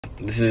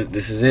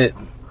This is it.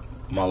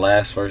 My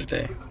last first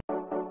day.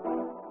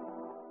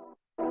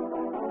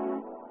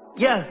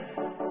 Yeah.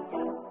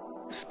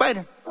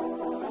 Spider.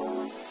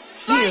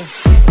 Yeah.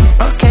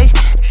 Okay.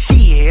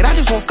 Shit. I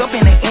just woke up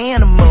in an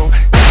animal.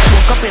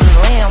 Woke up in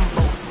a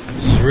Lambo.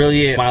 This is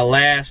really it. My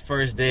last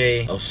first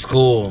day of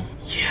school.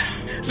 Yeah.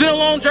 It's been a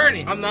long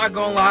journey. I'm not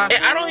gonna lie.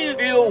 And I don't even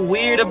feel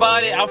weird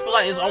about it. I feel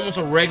like it's almost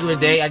a regular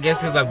day. I guess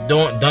because I've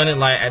done it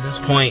like at this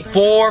point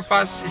 4,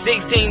 5,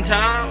 16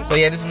 times. So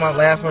yeah, this is my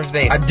last first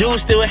day. I do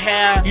still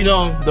have, you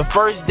know, the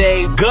first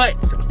day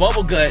guts,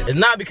 bubble gut. It's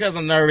not because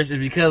I'm nervous. It's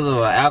because of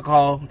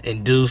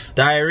alcohol-induced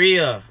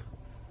diarrhea.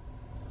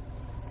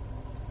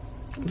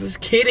 I'm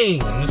just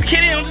kidding. I'm just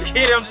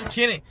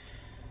kidding.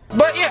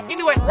 But yeah,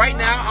 anyway, right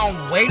now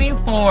I'm waiting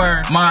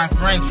for my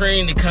friend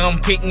Trini to come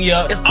pick me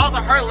up. It's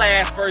also her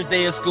last first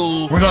day of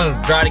school. We're gonna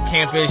drive to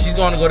campus. She's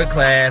gonna go to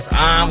class.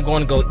 I'm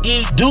gonna go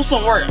eat, do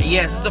some work.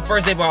 Yes, it's the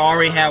first day, but I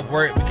already have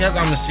work because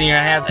I'm a senior.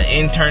 I have an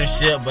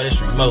internship, but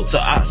it's remote. So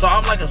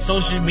I'm like a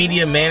social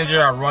media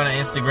manager. I run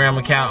an Instagram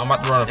account. I'm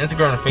about to run an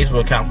Instagram and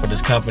Facebook account for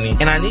this company,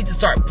 and I need to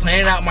start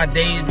planning out my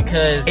days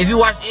because if you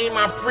watch any of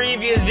my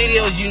previous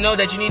videos, you know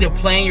that you need to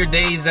plan your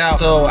days out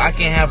so I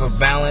can have a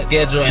balanced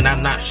schedule and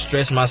I'm not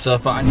stressing myself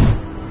out.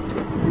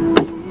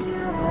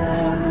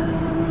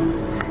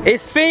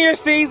 It's senior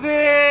season.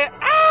 Yo,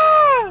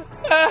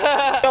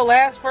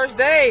 last first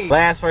day.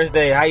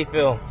 How you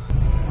feel?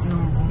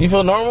 You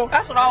feel normal?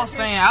 That's what I was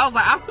saying. I was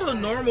like, I feel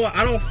normal.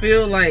 I don't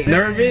feel like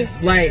nervous.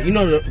 Like, you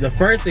know, the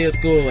first day of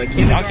school, like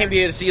y'all can't be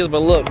able to see us,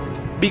 but look,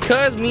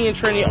 because me and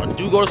Trini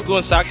do go to school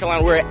in South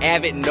Carolina, we're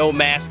avid no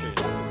maskers.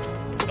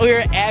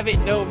 We're avid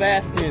no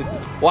maskers.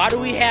 Why do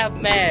we have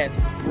masks?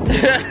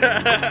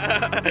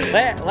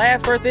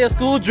 Last first day of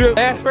school drip.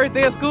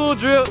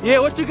 Yeah,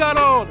 what you got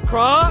on?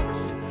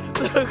 Crocs?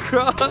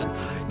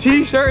 Crocs?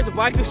 T-shirts,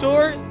 biker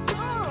shorts?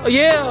 Oh,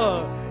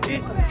 yeah.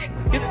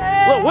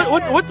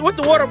 Look, what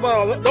the water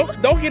bottle?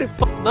 Don't get it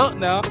fucked up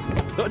now.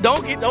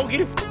 Don't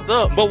get it fucked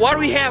up. But why do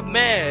we have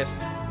masks?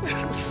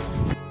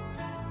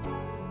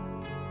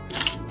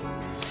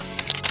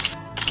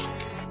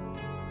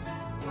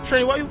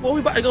 Trini, what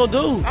we about to go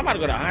do? I'm about to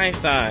go to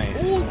Einstein's.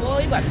 Ooh, boy,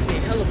 you about to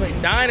get hella money.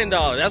 Dining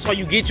dollars. That's why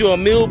you get you a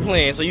meal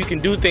plan so you can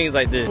do things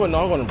like this. Well, no,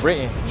 I'm going to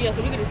Britain. Yeah,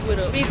 so we can just split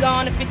up. Be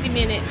gone in 50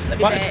 minutes.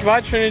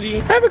 Bye, Trinity.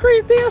 Have a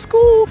great day at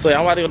school. So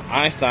I'm about to go to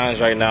Einstein's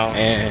right now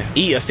and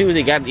eat. I see what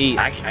they got to eat.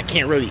 I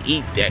can't really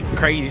eat that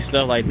crazy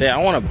stuff like that. I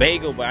want a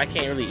bagel, but I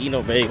can't really eat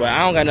no bagel. But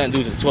I don't got nothing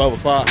to do till 12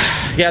 o'clock.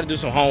 You got to do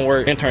some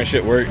homework,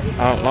 internship work.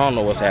 I don't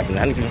know what's happening.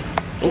 I need to.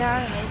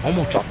 I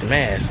almost dropped the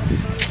mask.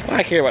 I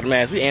don't care about the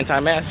mask. We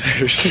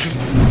anti-maskers.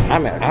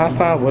 I'm at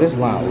Einstein, but this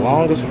line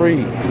long as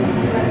free.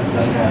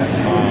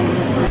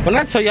 When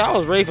I tell you I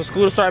was ready for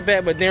school to start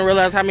back, but didn't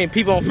realize how many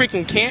people on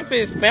freaking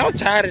campus. Man, I'm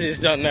tired of this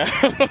junk now.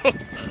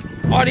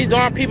 All these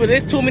darn people,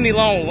 there's too many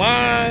long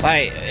lines.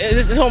 Like,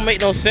 this don't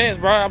make no sense,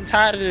 bro. I'm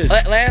tired of this.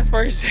 Last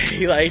first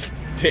day, like,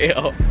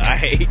 damn, I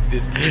hate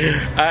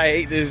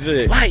this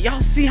shit. Like, y'all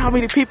see how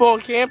many people on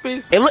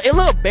campus? It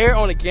look bare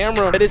on the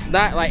camera, but it's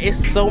not. Like,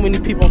 it's so many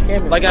people on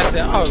campus. Like I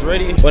said, I was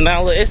ready, but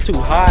now look, it's too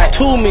hot.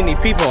 Too many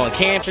people on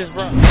campus,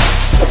 bro.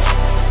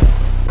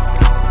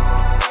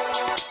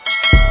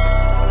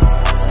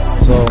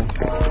 So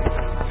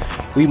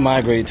we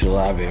migrated to the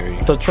library.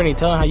 So Trini,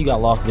 tell them how you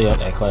got lost today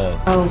at class.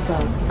 Oh, so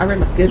I read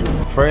my schedule.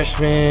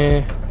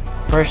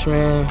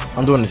 Freshman,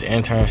 I'm doing this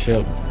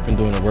internship. Been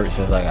doing the work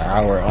since like an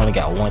hour. I only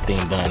got one thing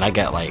done. At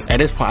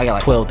this point, I got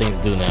like 12 things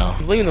to do now.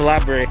 Leaving the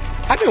library,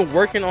 I've been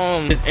working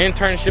on this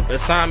internship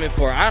assignment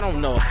for I don't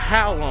know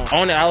how long.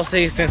 On it, I would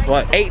say since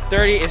what,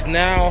 8:30. It's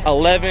now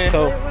 11.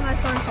 So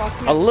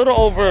a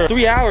little over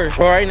 3 hours.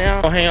 But right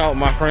now, I'm hanging out with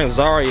my friend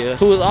Zaria,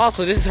 who is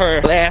also, this is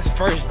her last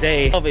first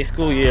day of a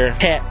school year.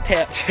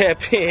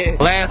 Tap in.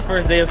 Last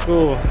first day of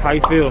school. How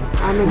you feel?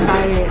 I'm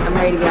excited. I'm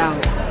ready to go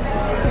out.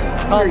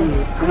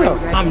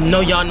 I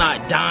know y'all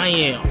not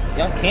dying.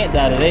 Y'all can't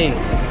die today.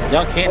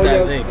 Y'all can't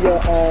die today.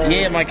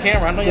 Yeah, my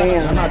camera. I know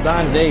y'all not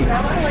dying today. You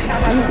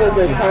supposed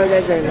to turn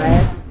that thing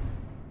last.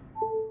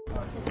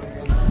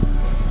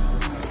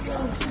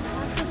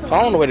 So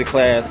I'm on the way to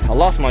class. I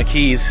lost my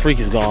keys. Freak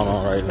is going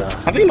on right now.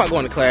 I think about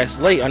going to class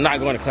late or not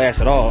going to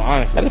class at all,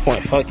 honestly. At this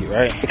point, fuck you,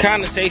 right? The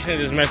condensation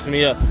is just messing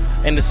me up.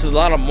 And there's a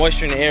lot of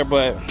moisture in the air,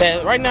 but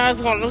right now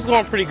it's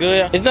going pretty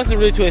good. It's nothing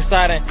really too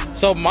exciting.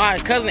 So my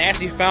cousin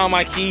actually found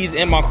my keys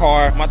in my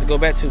car. I'm about to go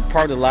back to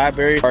part of the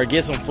library or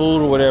get some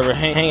food or whatever,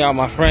 hang out with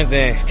my friends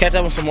and catch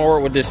up with some more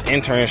work with this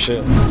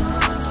internship.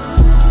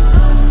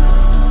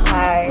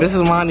 Hi. This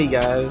is Lonnie,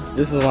 guys.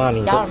 This is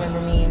Lonnie. Y'all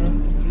remember me?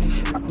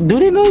 Do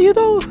they know you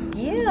though?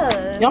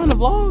 Yeah. Y'all in the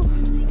vlog?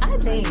 I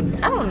think.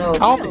 I don't know. A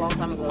long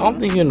time ago. I don't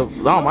think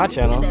you're on my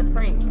channel. That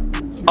prank.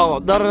 Oh,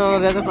 no,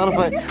 that's not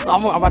funny.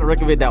 I'm about to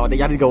recommend that one.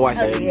 Y'all need to go watch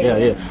that.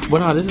 Yeah. But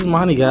no, this is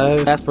Monty,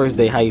 guys. Last first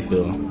day, how you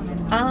feel?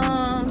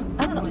 I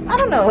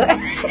don't know.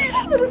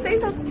 Say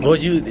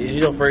something. Is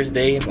your first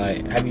day?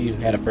 Like, have you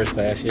had a first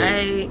class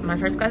yet? My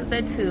first class is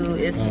at 2.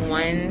 It's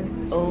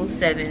 1:07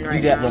 right now.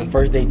 You got them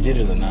first day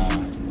jitters or nah?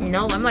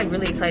 No, I'm like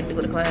really excited to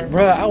go to class.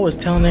 Bruh, I was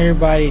telling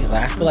everybody,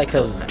 like, I feel like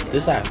cause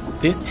this like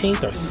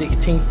 15th or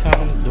 16th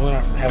time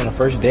having a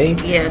first day.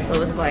 Yeah,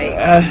 so it's like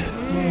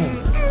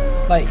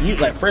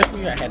like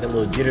freshman year I had the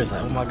little jitters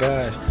like, oh my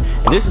gosh.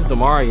 And this is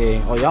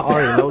Demarie. Oh, y'all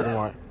already know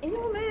Demarie.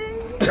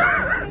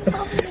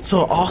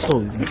 So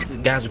also,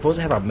 guys, we're supposed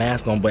to have our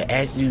mask on, but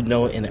as you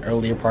know in the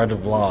earlier part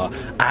of the vlog,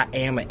 I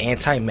am an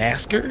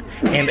anti-masker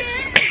and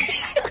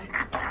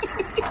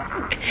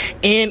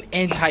and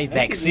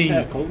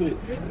anti-vaccine.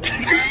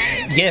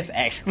 Yes,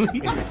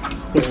 actually.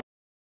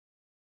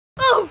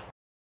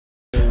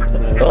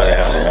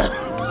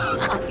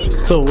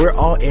 So we're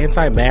all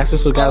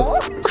anti-maskers, so guys,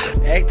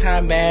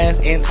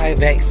 anti-mask,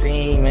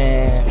 anti-vaccine,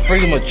 man.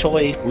 Freedom of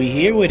choice. We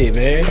here with it,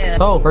 man. Yeah.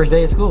 So, first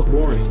day of school.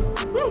 Boring.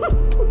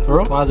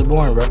 Bro, why is it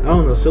boring, bro? I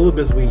don't know,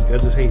 syllabus week. I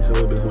just hate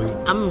syllabus week.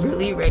 I'm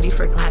really ready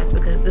for class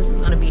because this is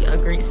gonna be a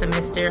great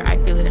semester. I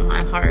feel it in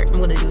my heart. I'm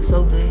gonna do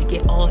so good,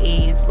 get all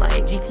A's,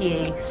 like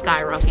GPA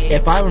skyrocket.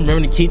 If I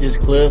remember to keep this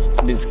clip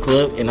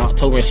in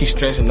October and she's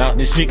stressing out,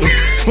 this shit gonna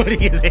be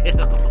funny as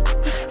hell.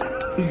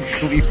 This is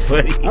gonna be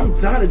funny. I'm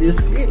tired of this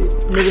shit.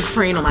 Niggas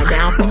praying on my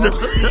downfall.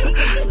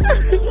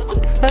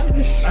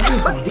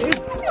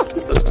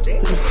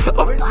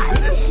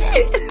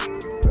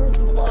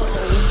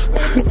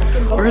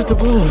 Where's the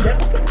blue?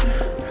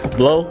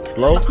 Blow,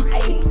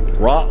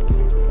 rock,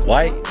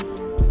 white,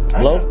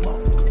 blow.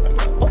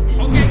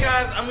 Okay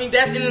guys, I mean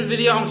that's the end of the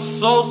video. I'm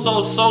so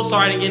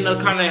sorry to get no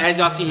content. As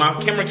y'all see, my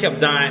camera kept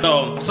dying.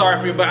 So sorry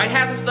for you, but I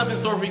have some stuff in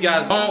store for you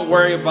guys. Don't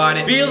worry about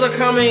it. Videos are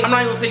coming. I'm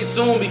not gonna say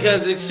soon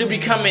because it should be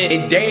coming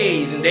in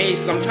days and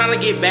days. I'm trying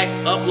to get back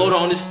uploaded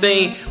on this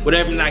thing,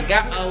 whatever. And I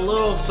got a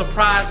little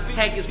surprise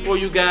package for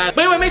you guys.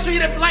 But anyway, make sure you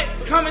hit that like,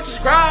 comment,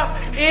 subscribe,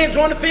 and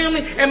join the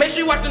family. And make sure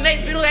you watch the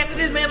next video after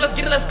this, man. Let's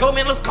get it. Let's go,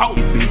 man. Let's go.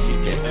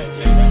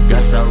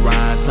 Got some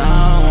rhymes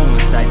on,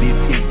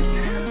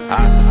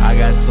 I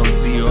got some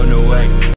C on the way.